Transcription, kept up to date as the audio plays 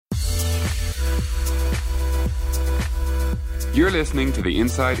You're listening to the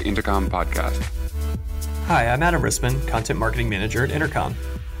Inside Intercom podcast. Hi, I'm Adam Rissman, Content Marketing Manager at Intercom.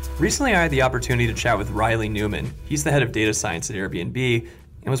 Recently, I had the opportunity to chat with Riley Newman. He's the head of data science at Airbnb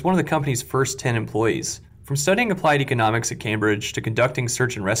and was one of the company's first 10 employees. From studying applied economics at Cambridge to conducting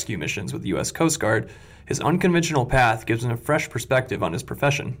search and rescue missions with the U.S. Coast Guard, his unconventional path gives him a fresh perspective on his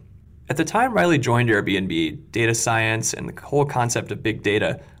profession. At the time Riley joined Airbnb, data science and the whole concept of big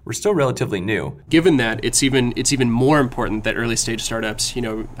data were still relatively new. Given that, it's even more important that early stage startups,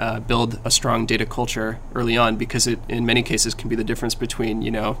 build a strong data culture early on, because it, in many cases, can be the difference between,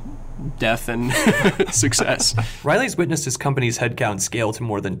 death and success. Riley's witnessed his company's headcount scale to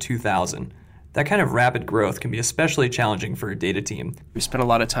more than 2,000. That kind of rapid growth can be especially challenging for a data team. We spent a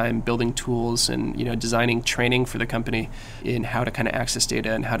lot of time building tools and designing training for the company in how to kind of access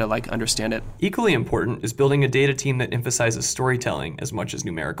data and how to understand it. Equally important is building a data team that emphasizes storytelling as much as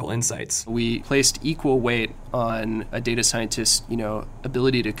numerical insights. We placed equal weight on a data scientist's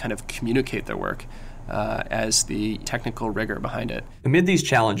ability to kind of communicate their work as the technical rigor behind it. Amid these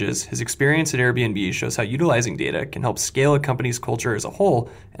challenges, his experience at Airbnb shows how utilizing data can help scale a company's culture as a whole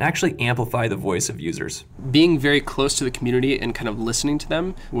and actually amplify the voice of users. Being very close to the community and kind of listening to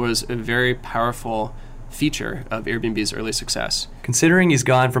them was a very powerful feature of Airbnb's early success. Considering he's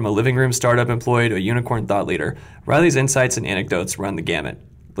gone from a living room startup employee to a unicorn thought leader, Riley's insights and anecdotes run the gamut.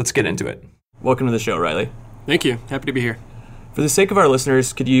 Let's get into it. Welcome to the show, Riley. Thank you. Happy to be here. For the sake of our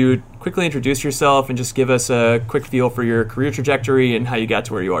listeners, could you quickly introduce yourself and just give us a quick feel for your career trajectory and how you got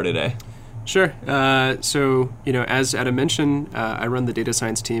to where you are today? Sure. So, as Adam mentioned, I run the data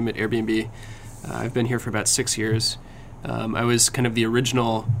science team at Airbnb. I've been here for about 6 years. I was kind of the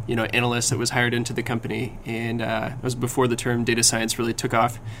original, analyst that was hired into the company, and it was before the term data science really took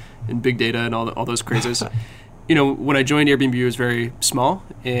off in big data and all those crazes. When I joined Airbnb, it was very small,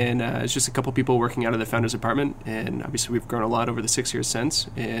 and it's just a couple people working out of the founder's apartment, and obviously we've grown a lot over the 6 years since.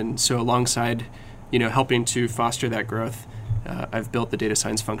 And so alongside, helping to foster that growth, I've built the data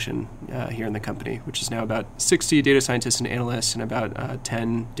science function here in the company, which is now about 60 data scientists and analysts and about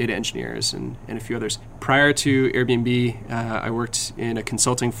 10 data engineers and a few others. Prior to Airbnb, I worked in a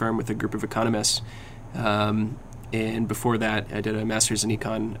consulting firm with a group of economists, and before that, I did a master's in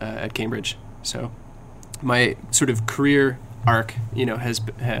econ at Cambridge. So my sort of career arc, has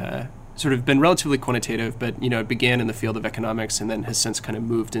sort of been relatively quantitative, but, it began in the field of economics and then has since kind of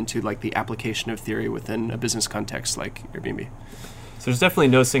moved into the application of theory within a business context like Airbnb. So there's definitely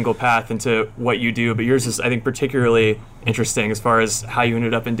no single path into what you do, but yours is, I think, particularly interesting as far as how you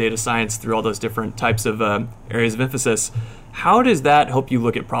ended up in data science through all those different types of areas of emphasis. How does that help you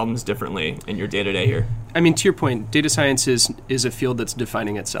look at problems differently in your day-to-day here? I mean, to your point, data science is a field that's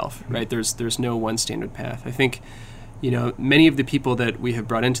defining itself, right? There's no one standard path. I think, many of the people that we have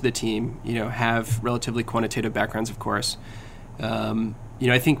brought into the team, have relatively quantitative backgrounds, of course.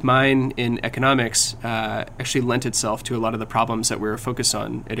 I think mine in economics actually lent itself to a lot of the problems that we were focused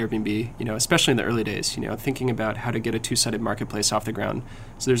on at Airbnb, especially in the early days, thinking about how to get a two-sided marketplace off the ground.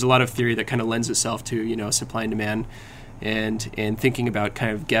 So there's a lot of theory that kind of lends itself to, supply and demand, and thinking about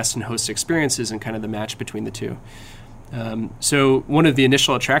kind of guest and host experiences and kind of the match between the two. So one of the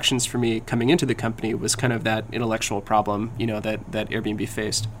initial attractions for me coming into the company was kind of that intellectual problem, that Airbnb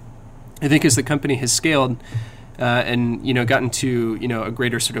faced. I think as the company has scaled and, gotten to, a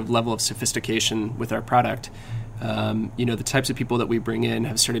greater sort of level of sophistication with our product, the types of people that we bring in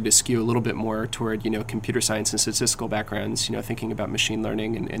have started to skew a little bit more toward, computer science and statistical backgrounds, thinking about machine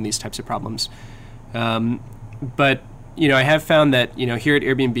learning and these types of problems. But I have found that, here at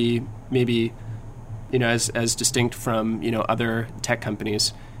Airbnb, maybe, as distinct from, other tech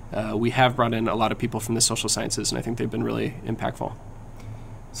companies, we have brought in a lot of people from the social sciences, and I think they've been really impactful.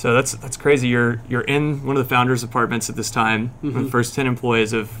 So that's crazy. You're in one of the founders' apartments at this time, one of the first 10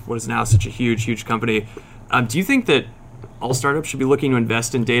 employees of what is now such a huge company. Do you think that all startups should be looking to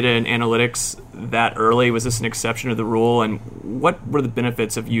invest in data and analytics that early? Was this an exception to the rule? And what were the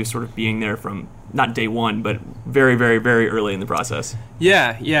benefits of you sort of being there from not day one, but very, very, very early in the process?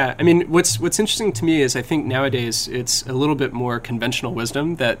 Yeah. I mean, what's interesting to me is I think nowadays it's a little bit more conventional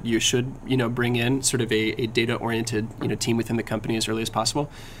wisdom that you should, bring in sort of a data-oriented, team within the company as early as possible.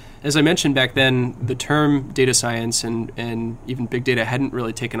 As I mentioned back then, the term data science and even big data hadn't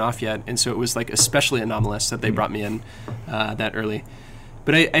really taken off yet, and so it was especially anomalous that they brought me in that early.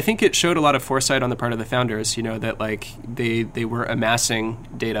 But I think it showed a lot of foresight on the part of the founders, that they were amassing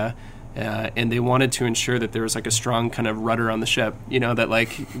data and they wanted to ensure that there was a strong kind of rudder on the ship,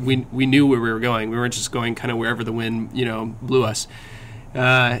 that we knew where we were going. We weren't just going kind of wherever the wind, blew us.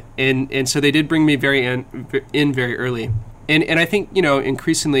 And so they did bring me in very early. And I think,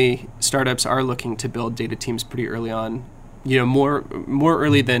 increasingly startups are looking to build data teams pretty early on. more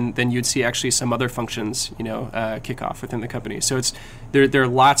early than you'd see actually some other functions, kick off within the company. So there are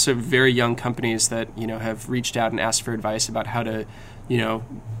lots of very young companies that, have reached out and asked for advice about how to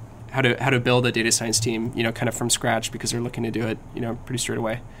build a data science team, kind of from scratch, because they're looking to do it, pretty straight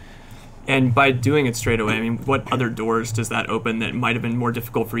away. And by doing it straight away, I mean, what other doors does that open that might have been more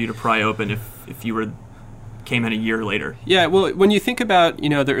difficult for you to pry open if you came in a year later? Yeah, well, when you think about,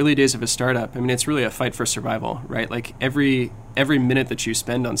 the early days of a startup, I mean, it's really a fight for survival, right? Like every minute that you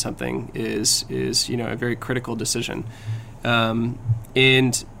spend on something is a very critical decision.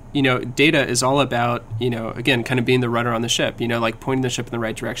 And data is all about, again, kind of being the rudder on the ship, like pointing the ship in the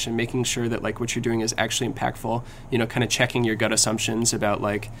right direction, making sure that like what you're doing is actually impactful, kind of checking your gut assumptions about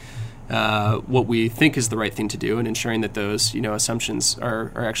like what we think is the right thing to do and ensuring that those, assumptions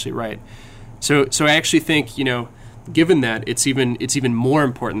are actually right. So I actually think, given that, it's even more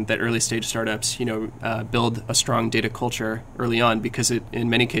important that early stage startups, build a strong data culture early on, because it, in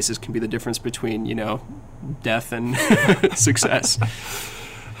many cases, can be the difference between, death and success.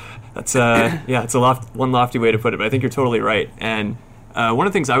 That's it's one lofty way to put it, but I think you're totally right. And one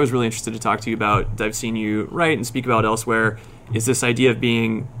of the things I was really interested to talk to you about, that I've seen you write and speak about elsewhere, is this idea of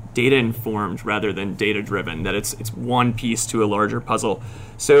being data informed rather than data driven, that it's one piece to a larger puzzle.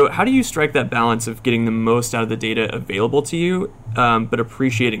 So how do you strike that balance of getting the most out of the data available to you, but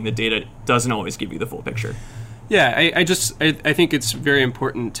appreciating the data doesn't always give you the full picture? Yeah, I think it's very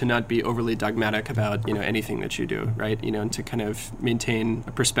important to not be overly dogmatic about anything that you do, right? And to kind of maintain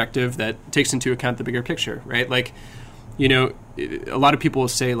a perspective that takes into account the bigger picture, right? Like, a lot of people will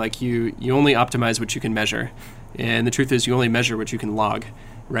say like you only optimize what you can measure, and the truth is you only measure what you can log,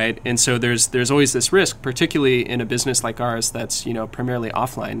 right? And so there's always this risk, particularly in a business like ours that's primarily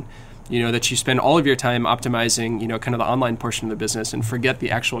offline, that you spend all of your time optimizing, kind of the online portion of the business and forget the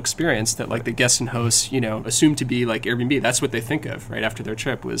actual experience that like the guests and hosts, assume to be like Airbnb. That's what they think of right after their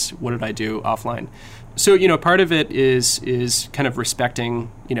trip was, what did I do offline? So, part of it is kind of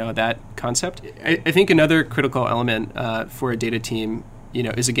respecting, that concept. I think another critical element for a data team,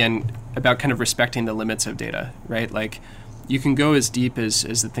 is again about kind of respecting the limits of data, right? Like you can go as deep as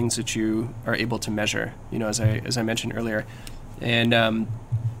the things that you are able to measure, as I mentioned earlier. And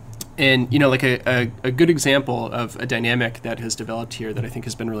like a good example of a dynamic that has developed here that I think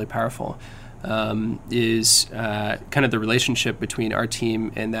has been really powerful is kind of the relationship between our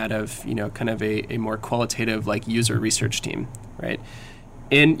team and that of kind of a more qualitative like user research team, right?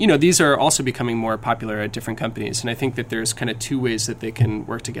 And these are also becoming more popular at different companies, and I think that there's kind of two ways that they can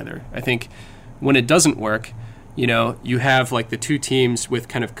work together. I think when it doesn't work, you have like the two teams with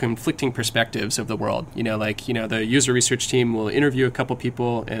kind of conflicting perspectives of the world. The user research team will interview a couple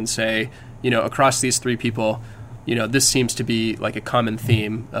people and say, across these three people, this seems to be like a common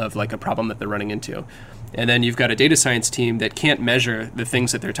theme of like a problem that they're running into. And then you've got a data science team that can't measure the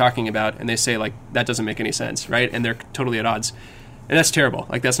things that they're talking about, and they say like, that doesn't make any sense, right? And they're totally at odds. And that's terrible.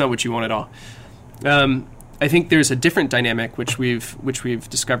 Like that's not what you want at all. I think there's a different dynamic which we've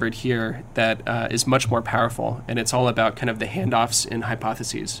discovered here that is much more powerful, and it's all about kind of the handoffs and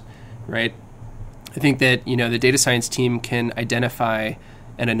hypotheses, right? I think that the data science team can identify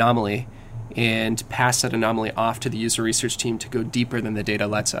an anomaly and pass that anomaly off to the user research team to go deeper than the data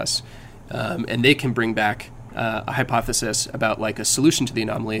lets us, and they can bring back a hypothesis about like a solution to the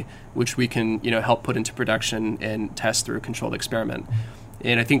anomaly, which we can help put into production and test through a controlled experiment.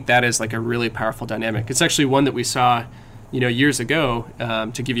 And I think that is like a really powerful dynamic. It's actually one that we saw, years ago.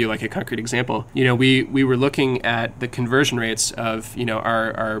 To give you like a concrete example, we were looking at the conversion rates of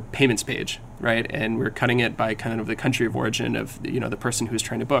our payments page, right? And we're cutting it by kind of the country of origin of the person who's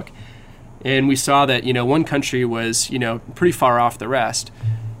trying to book. And we saw that one country was pretty far off the rest,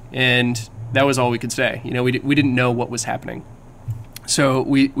 and that was all we could say. We didn't know what was happening. So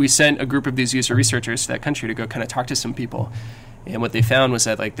we sent a group of these user researchers to that country to go kind of talk to some people. And what they found was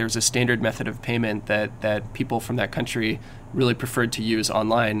that like there's a standard method of payment that people from that country really preferred to use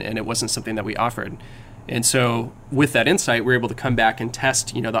online, and it wasn't something that we offered. And so with that insight, we're able to come back and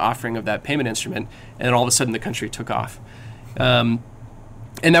test the offering of that payment instrument, and then all of a sudden the country took off.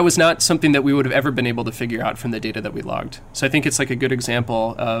 And that was not something that we would have ever been able to figure out from the data that we logged. So I think it's like a good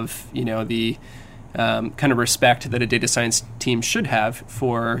example of the kind of respect that a data science team should have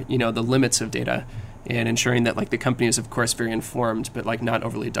for the limits of data, and ensuring that like the company is of course very informed, but like not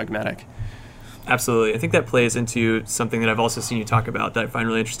overly dogmatic. Absolutely. I think that plays into something that I've also seen you talk about that I find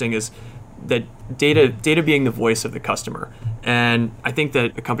really interesting, is that data being the voice of the customer. And I think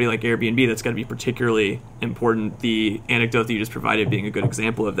that a company like Airbnb, that's got to be particularly important. The anecdote that you just provided being a good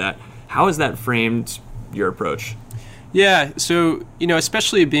example of that. How has that framed your approach? Yeah, so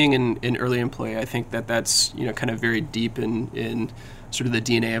especially being an early employee, I think that's kind of very deep in sort of the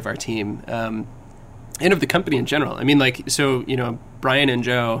DNA of our team and of the company in general. I mean, Brian and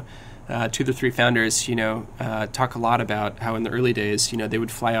Joe, two of the three founders, talk a lot about how in the early days, they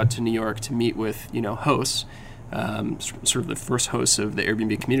would fly out to New York to meet with hosts, sort of the first hosts of the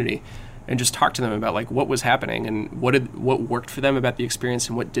Airbnb community, and just talk to them about like what was happening and what worked for them about the experience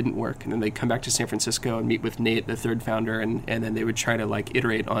and what didn't work. And then they'd come back to San Francisco and meet with Nate, the third founder, and then they would try to like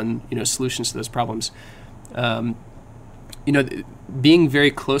iterate on solutions to those problems. Being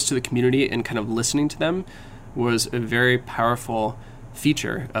very close to the community and kind of listening to them was a very powerful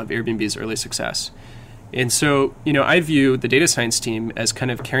feature of Airbnb's early success. And so, I view the data science team as kind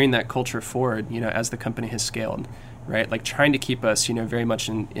of carrying that culture forward, as the company has scaled, right? Like trying to keep us, very much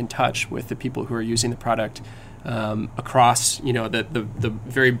in touch with the people who are using the product across, the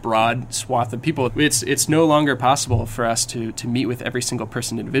very broad swath of people. It's no longer possible for us to meet with every single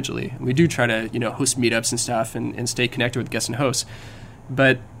person individually. We do try to, host meetups and stuff and stay connected with guests and hosts.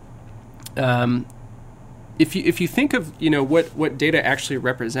 But if you think of what data actually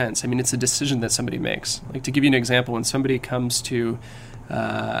represents, I mean, it's a decision that somebody makes. Like to give you an example, when somebody comes to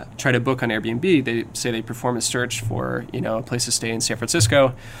try to book on Airbnb, they say they perform a search for a place to stay in San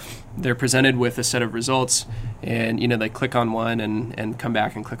Francisco. They're presented with a set of results, and they click on one and come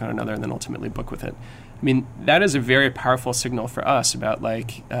back and click on another, and then ultimately book with it. I mean, that is a very powerful signal for us about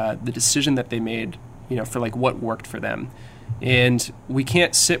the decision that they made, for what worked for them. And we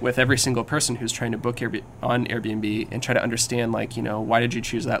can't sit with every single person who's trying to book on Airbnb and try to understand, why did you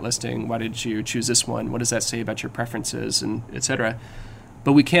choose that listing? Why did you choose this one? What does that say about your preferences, and et cetera?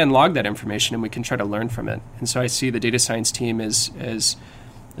 But we can log that information and we can try to learn from it. And so I see the data science team as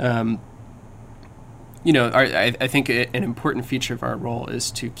I think an important feature of our role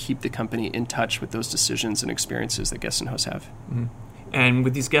is to keep the company in touch with those decisions and experiences that guests and hosts have. Mm-hmm. And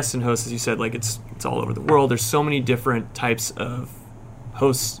with these guests and hosts, as you said, it's all over the world. There's so many different types of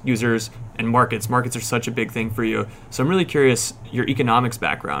hosts, users, and markets. Markets are such a big thing for you. So I'm really curious, your economics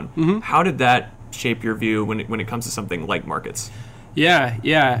background, how did that shape your view when it comes to something like markets? Yeah.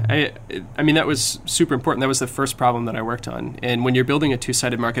 I mean, that was super important. That was the first problem that I worked on. And when you're building a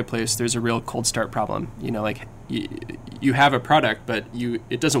two-sided marketplace, there's a real cold start problem. You have a product, but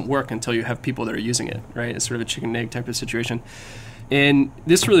it doesn't work until you have people that are using it, right? It's sort of a chicken and egg type of situation. And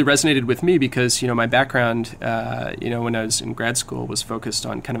this really resonated with me because, my background, when I was in grad school was focused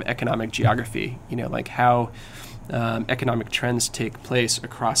on kind of economic geography, how economic trends take place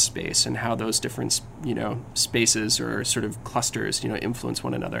across space and how those different, spaces or sort of clusters, influence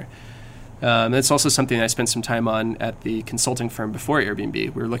one another. That's also something I spent some time on at the consulting firm before Airbnb.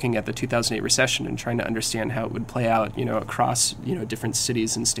 We were looking at the 2008 recession and trying to understand how it would play out, across, different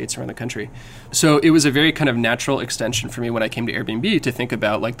cities and states around the country. So it was a very kind of natural extension for me when I came to Airbnb to think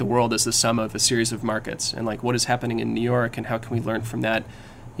about the world as the sum of a series of markets and what is happening in New York and how can we learn from that,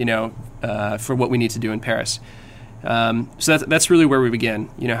 for what we need to do in Paris. So that's really where we begin.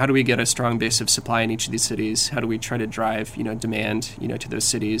 How do we get a strong base of supply in each of these cities? How do we try to drive, demand, to those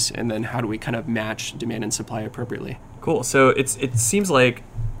cities? And then how do we kind of match demand and supply appropriately? Cool. So it seems like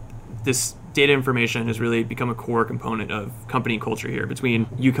this data information has really become a core component of company culture here, between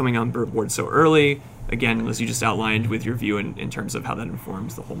you coming on board so early, again, as you just outlined with your view in terms of how that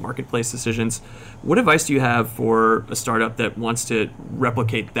informs the whole marketplace decisions. What advice do you have for a startup that wants to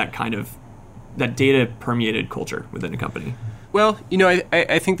replicate that data permeated culture within a company? Well,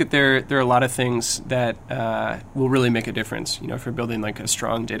 I think that there are a lot of things that will really make a difference, for building a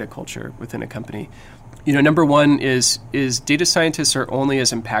strong data culture within a company. Number one is data scientists are only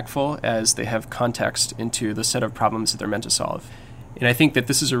as impactful as they have context into the set of problems that they're meant to solve. And I think that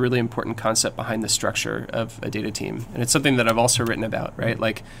this is a really important concept behind the structure of a data team. And it's something that I've also written about, right?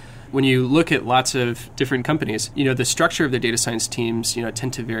 When you look at lots of different companies, the structure of the data science teams,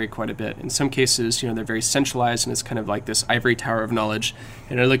 tend to vary quite a bit. In some cases, they're very centralized and it's kind of like this ivory tower of knowledge.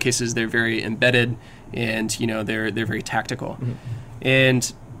 In other cases, they're very embedded and, they're very tactical.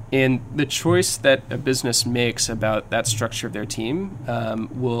 Mm-hmm. And the choice that a business makes about that structure of their team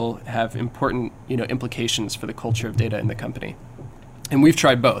will have important, implications for the culture of data in the company. And we've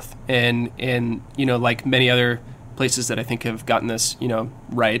tried both. And like many other places that I think have gotten this,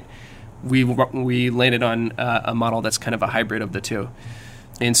 right, we landed on a model that's kind of a hybrid of the two.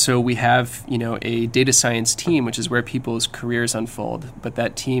 And so we have, a data science team, which is where people's careers unfold. But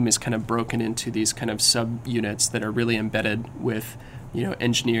that team is kind of broken into these kind of subunits that are really embedded with,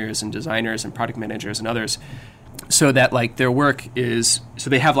 engineers and designers and product managers and others. So that their work is, so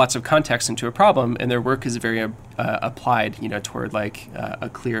they have lots of context into a problem and their work is very applied, toward a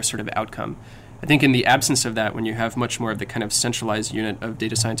clear sort of outcome. I think in the absence of that, when you have much more of the kind of centralized unit of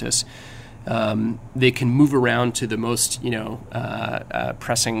data scientists, they can move around to the most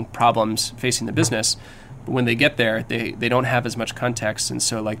pressing problems facing the business. But when they get there, they don't have as much context, and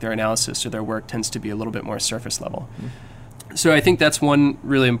so like their analysis or their work tends to be a little bit more surface level. So I think that's one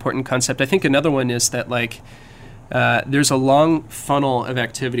really important concept. I think another one is that there's a long funnel of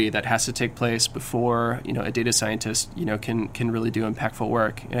activity that has to take place before a data scientist can really do impactful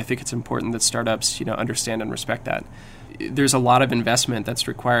work. And I think it's important that startups understand and respect that. There's a lot of investment that's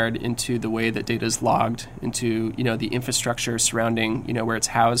required into the way that data is logged, into the infrastructure surrounding where it's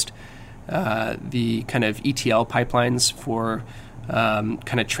housed, the kind of ETL pipelines for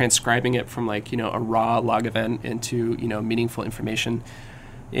kind of transcribing it from a raw log event into meaningful information.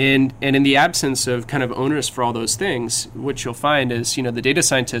 And in the absence of kind of owners for all those things, what you'll find is, the data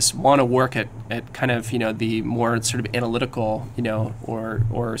scientists want to work at kind of, the more sort of analytical,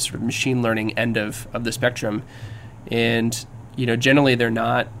 or sort of machine learning end of the spectrum. And, generally they're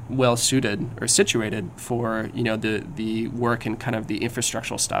not well suited or situated for, the work and kind of the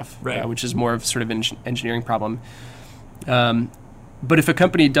infrastructural stuff, right. Which is more of sort of an engineering problem. But if a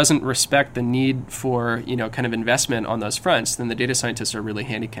company doesn't respect the need for, kind of investment on those fronts, then the data scientists are really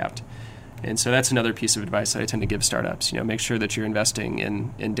handicapped. And so that's another piece of advice that I tend to give startups. Make sure that you're investing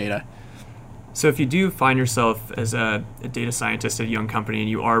in data. So if you do find yourself as a data scientist at a young company and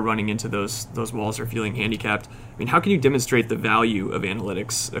you are running into those walls or feeling handicapped, how can you demonstrate the value of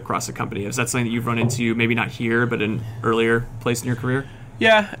analytics across a company? Is that something that you've run into, maybe not here, but in an earlier place in your career?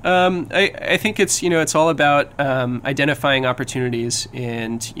 Yeah, I think it's all about identifying opportunities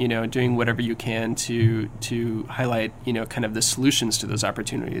and doing whatever you can to highlight kind of the solutions to those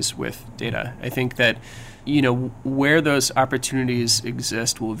opportunities with data. I think that where those opportunities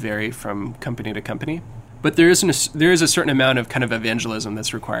exist will vary from company to company, but there is a certain amount of kind of evangelism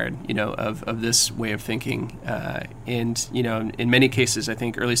that's required of this way of thinking, and in many cases I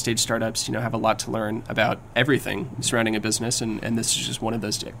think early stage startups have a lot to learn about everything surrounding a business, and this is just one of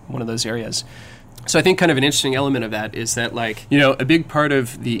those areas. So I think kind of an interesting element of that is that a big part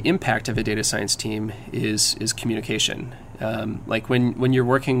of the impact of a data science team is communication. When you're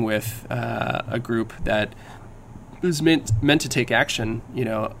working with a group that is meant to take action,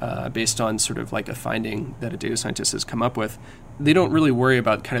 based on sort of a finding that a data scientist has come up with, they don't really worry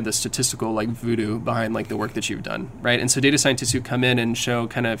about kind of the statistical voodoo behind the work that you've done, right? And so data scientists who come in and show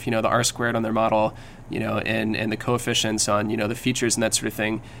kind of the R squared on their model, and the coefficients on the features and that sort of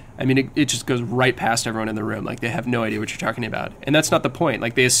thing, it just goes right past everyone in the room. They have no idea what you're talking about, and that's not the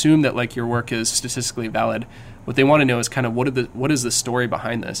point. They assume that your work is statistically valid. What they want to know is kind of what is the story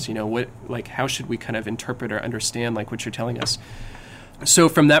behind this? How should we kind of interpret or understand what you're telling us? So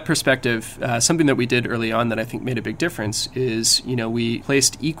from that perspective, something that we did early on that I think made a big difference is, we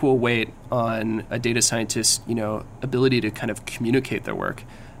placed equal weight on a data scientist's, ability to kind of communicate their work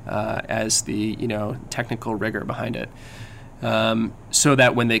as the, technical rigor behind it. So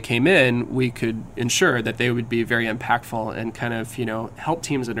that when they came in, we could ensure that they would be very impactful and kind of, help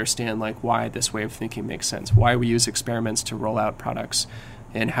teams understand why this way of thinking makes sense, why we use experiments to roll out products,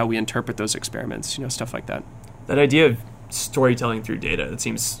 and how we interpret those experiments, stuff like that. That idea of storytelling through data, it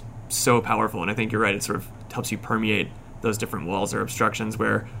seems so powerful, and I think you're right. It sort of helps you permeate those different walls or obstructions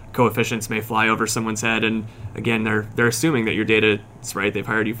where coefficients may fly over someone's head, and again, they're assuming that your data is right. They've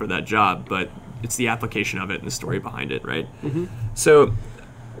hired you for that job, but it's the application of it and the story behind it, right? Mm-hmm. So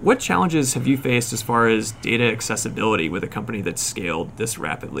what challenges have you faced as far as data accessibility with a company that's scaled this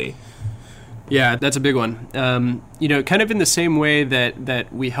rapidly? Yeah, that's a big one. Kind of in the same way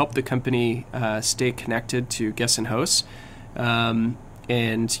that we help the company stay connected to guests and hosts, and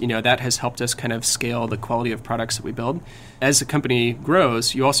that has helped us kind of scale the quality of products that we build. As the company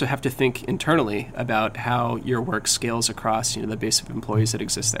grows, you also have to think internally about how your work scales across the base of employees that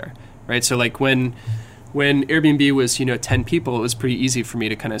exist there, right? So when Airbnb was 10 people, it was pretty easy for me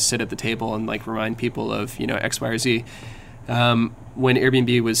to kind of sit at the table and remind people of X, Y, or Z. When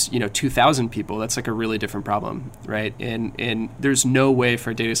Airbnb was 2,000 people, that's a really different problem, right? And there's no way for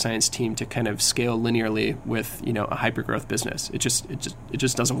a data science team to kind of scale linearly with a hypergrowth business. It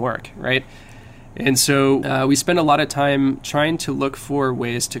just doesn't work, right? And so we spend a lot of time trying to look for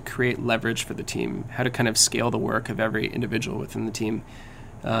ways to create leverage for the team, how to kind of scale the work of every individual within the team.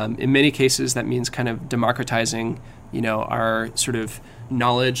 In many cases, that means kind of democratizing, our sort of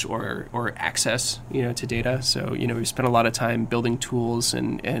knowledge or access, to data. So, we spent a lot of time building tools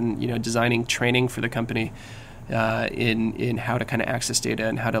and designing training for the company in how to kind of access data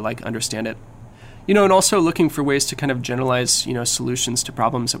and how to understand it. And also looking for ways to kind of generalize, solutions to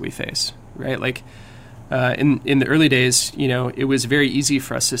problems that we face, right? In the early days, it was very easy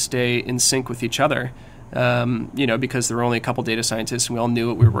for us to stay in sync with each other, because there were only a couple data scientists and we all knew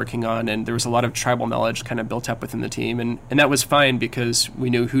what we were working on, and there was a lot of tribal knowledge kind of built up within the team, and that was fine because we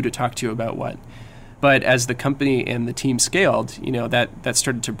knew who to talk to about what. But as the company and the team scaled, that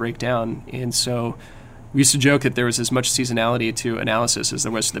started to break down, and so we used to joke that there was as much seasonality to analysis as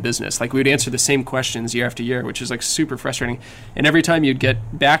there was to the business. Like, we would answer the same questions year after year, which is like super frustrating. And every time you'd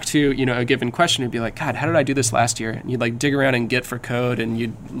get back to, a given question, you'd be like, God, how did I do this last year? And you'd like dig around in Git for code, and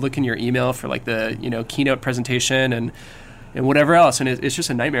you'd look in your email for like the, keynote presentation and whatever else. And it's just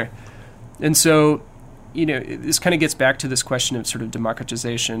a nightmare. And so, this kind of gets back to this question of sort of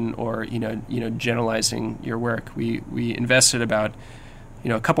democratization or, generalizing your work. We invested about,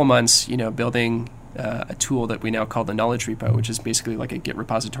 a couple months, building a tool that we now call the knowledge repo, which is basically like a Git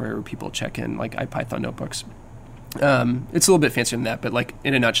repository where people check in like IPython notebooks. It's a little bit fancier than that, but like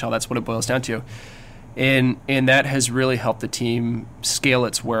in a nutshell, that's what it boils down to. And that has really helped the team scale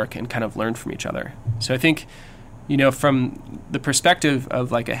its work and kind of learn from each other. So I think, from the perspective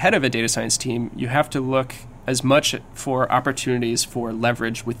of like a head of a data science team, you have to look as much for opportunities for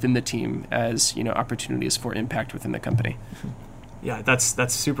leverage within the team as, opportunities for impact within the company. Yeah,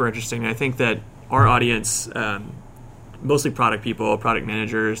 that's super interesting. I think that our audience, mostly product people, product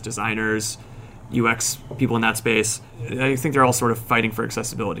managers, designers, UX people in that space, I think they're all sort of fighting for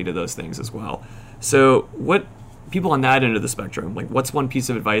accessibility to those things as well. So what people on that end of the spectrum, like what's one piece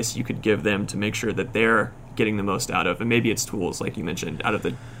of advice you could give them to make sure that they're getting the most out of, and maybe it's tools, like you mentioned, out of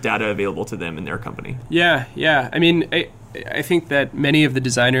the data available to them in their company? Yeah. I mean, I think that many of the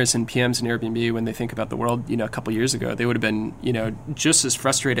designers and PMs in Airbnb, when they think about the world, a couple years ago, they would have been, just as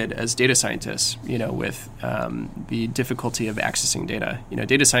frustrated as data scientists, with the difficulty of accessing data.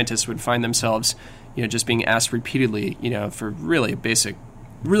 Data scientists would find themselves, just being asked repeatedly, for really basic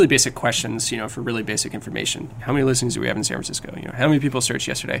questions, for really basic information. How many listings do we have in San Francisco? How many people searched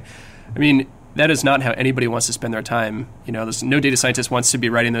yesterday? I mean, that is not how anybody wants to spend their time. There's no data scientist wants to be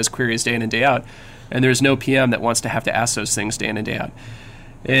writing those queries day in and day out. And there's no PM that wants to have to ask those things day in and day out.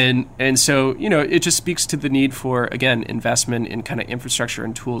 And so, it just speaks to the need for, again, investment in kind of infrastructure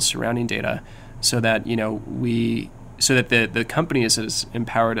and tools surrounding data so that, so that the company is as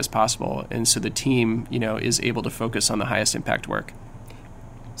empowered as possible. And so the team, is able to focus on the highest impact work.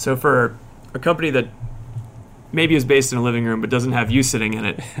 So for a company that maybe is based in a living room but doesn't have you sitting in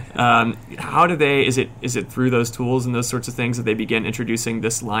it, how do they, is it through those tools and those sorts of things that they begin introducing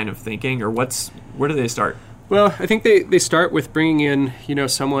this line of thinking, or where do they start? Well, I think they start with bringing in,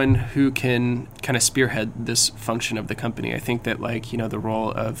 someone who can kind of spearhead this function of the company. I think that the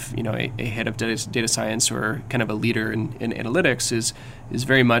role of, a head of data science or kind of a leader in analytics is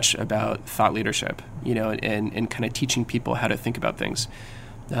very much about thought leadership, and kind of teaching people how to think about things.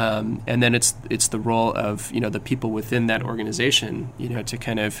 And then it's the role of, the people within that organization, to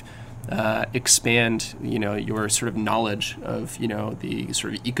kind of expand, your sort of knowledge of, the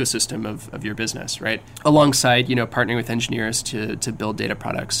sort of ecosystem of your business, right? Alongside, partnering with engineers to build data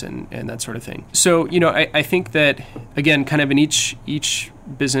products and that sort of thing. So, I think that, again, kind of in each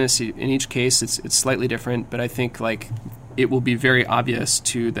business, in each case, it's slightly different, but I think it will be very obvious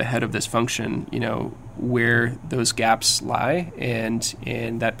to the head of this function, where those gaps lie, and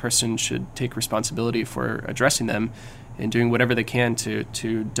that person should take responsibility for addressing them and doing whatever they can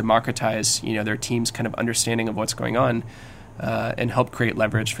to democratize, their team's kind of understanding of what's going on, and help create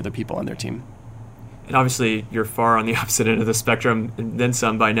leverage for the people on their team. And obviously, you're far on the opposite end of the spectrum, and then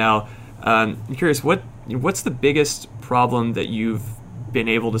some by now. I'm curious, what's the biggest problem that you've been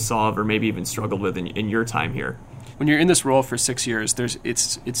able to solve, or maybe even struggled with in your time here? When you're in this role for 6 years,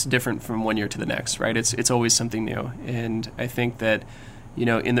 it's different from 1 year to the next, right? It's always something new, and I think that,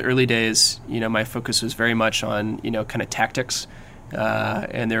 in the early days, my focus was very much on, kind of tactics,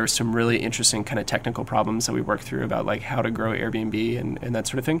 and there were some really interesting kind of technical problems that we worked through about how to grow Airbnb and that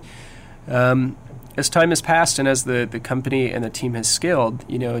sort of thing. As time has passed and as the company and the team has scaled,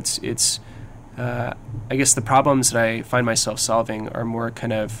 it's I guess the problems that I find myself solving are more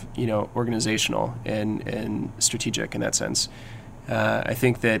kind of, organizational and strategic in that sense. I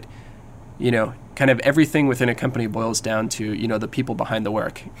think that, kind of everything within a company boils down to, the people behind the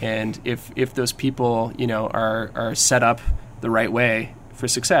work. And if those people, are set up the right way for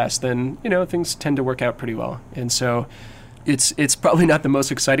success, then, things tend to work out pretty well. And so it's probably not the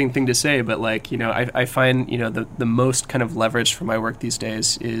most exciting thing to say, but I find, the most kind of leverage for my work these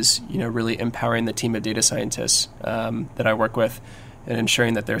days is, really empowering the team of data scientists that I work with and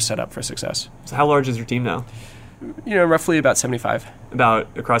ensuring that they're set up for success. So how large is your team now? Roughly about 75.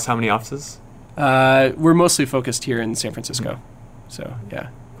 About across how many offices? We're mostly focused here in San Francisco. So, yeah,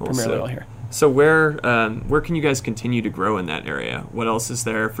 cool. Primarily all here. So where can you guys continue to grow in that area? What else is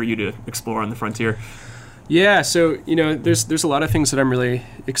there for you to explore on the frontier? Yeah, so there's a lot of things that I'm really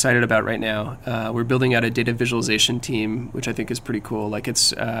excited about right now. We're building out a data visualization team, which I think is pretty cool. Like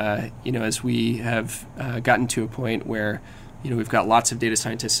it's as we have gotten to a point where we've got lots of data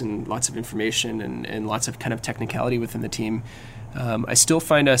scientists and lots of information and lots of kind of technicality within the team. I still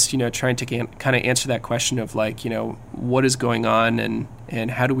find us trying to kind of answer that question of what is going on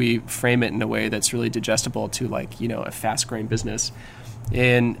and how do we frame it in a way that's really digestible to a fast growing business.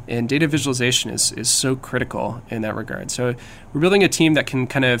 And data visualization is so critical in that regard. So we're building a team that can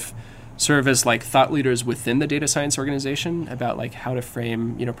kind of serve as thought leaders within the data science organization about how to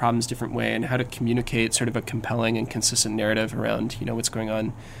frame problems a different way and how to communicate sort of a compelling and consistent narrative around what's going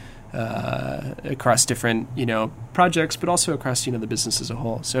on across different projects, but also across the business as a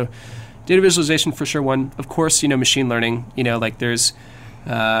whole. So data visualization for sure one. Of course, machine learning.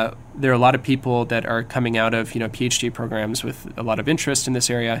 There are a lot of people that are coming out of PhD programs with a lot of interest in this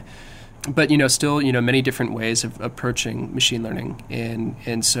area, but still many different ways of approaching machine learning.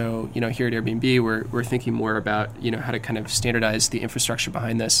 And so here at Airbnb we're thinking more about how to kind of standardize the infrastructure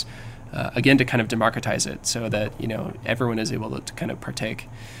behind this, again to kind of democratize it so that everyone is able to kind of partake.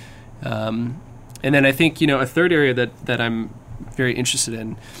 And then I think a third area that I'm very interested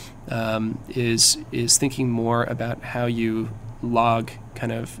in is thinking more about how you log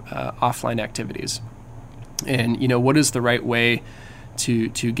kind of offline activities, and what is the right way to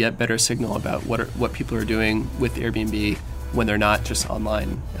get better signal about what people are doing with Airbnb when they're not just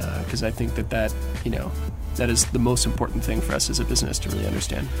online, because I think that is the most important thing for us as a business to really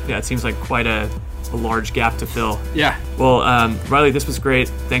understand. Yeah, it seems like quite a large gap to fill. Yeah. Well, Riley, this was great.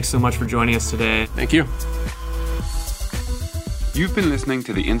 Thanks so much for joining us today. Thank you. You've been listening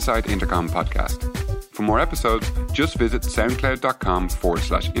to the Inside Intercom podcast. For more episodes, just visit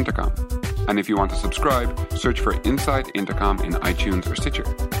soundcloud.com/intercom. And if you want to subscribe, search for Inside Intercom in iTunes or Stitcher.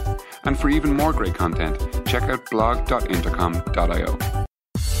 And for even more great content, check out blog.intercom.io.